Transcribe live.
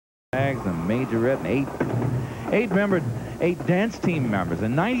Bags, the majorette, and eight dance team members,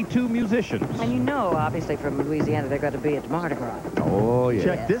 and 92 musicians. And you know, obviously, from Louisiana, they're going to be at Mardi Gras. Oh, yeah.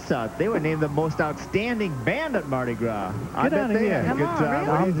 Check this out. They were named the most outstanding band at Mardi Gras. Get out of here. Come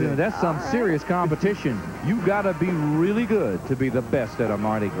on, really? That's some serious competition. You got to be really good to be the best at a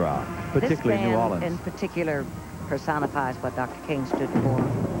Mardi Gras, particularly New Orleans. This band in particular personifies what Dr. King stood for.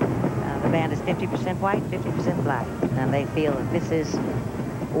 The band is 50% white, 50% black, and they feel that this is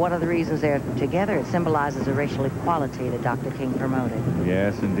one of the reasons they're together. It symbolizes the racial equality that Dr. King promoted.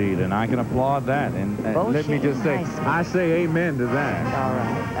 Yes, indeed, and I can applaud that. And let me just say, I say amen to that. All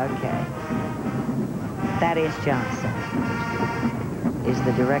right, okay. Thaddeus Johnson is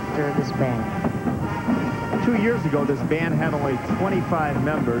the director of this band. 2 years ago, this band had only 25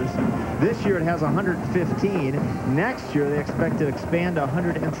 members. This year, it has 115. Next year, they expect to expand to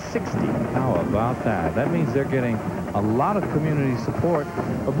 160. How about that? That means they're getting a lot of community support,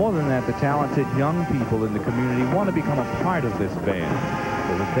 but more than that, the talented young people in the community want to become a part of this band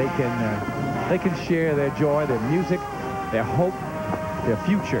so that they can share their joy, their music, their hope, their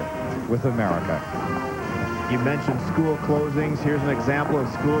future with America. You mentioned school closings. Here's an example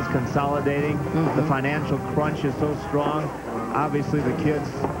of schools consolidating. The financial crunch is so strong. Obviously, the kids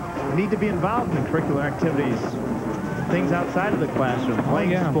need to be involved in curricular activities, things outside of the classroom,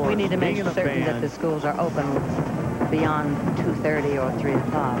 playing sports, we need to make certain band. that the schools are open beyond 2:30 or 3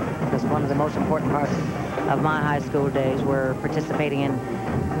 o'clock, because one of the most important parts of my high school days were participating in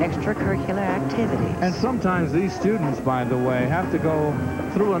extracurricular activities. And sometimes these students, by the way, have to go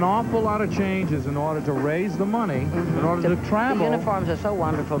through an awful lot of changes in order to raise the money, in order to travel. The uniforms are so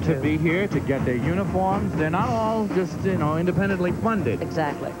wonderful, to be here, to get their uniforms. They're not all just, you know, independently funded.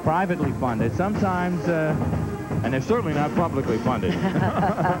 Exactly. Privately funded. Sometimes, and they're certainly not publicly funded.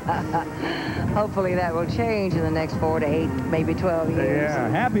 Hopefully that will change in the next 4 to 8, maybe 12 years. Yeah.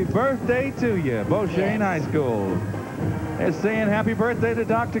 Happy birthday to you, Beau High School. They're saying happy birthday to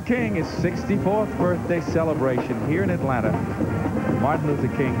Dr. King, his 64th birthday celebration here in Atlanta. Martin Luther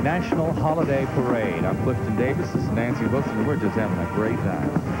King National Holiday Parade. I'm Clifton Davis. This is Nancy Wilson, and we're just having a great time.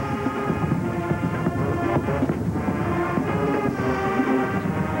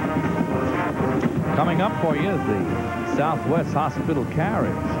 Coming up for you, the Southwest Hospital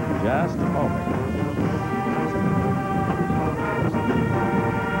carriage. Just a moment.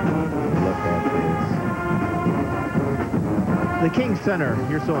 Look at this. The King Center.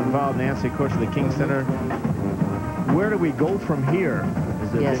 You're so involved, Nancy, of course, the King Center. Where do we go from here?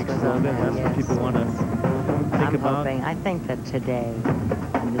 Is it big slogan? That's what people want to think about. I think that today,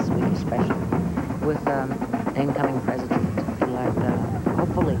 and this week especially, with incoming president,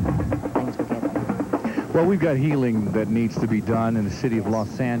 hopefully things will get better. Well, we've got healing that needs to be done in the city of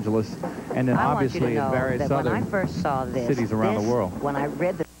Los Angeles, and then obviously in various other cities around the world. When I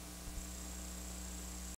read the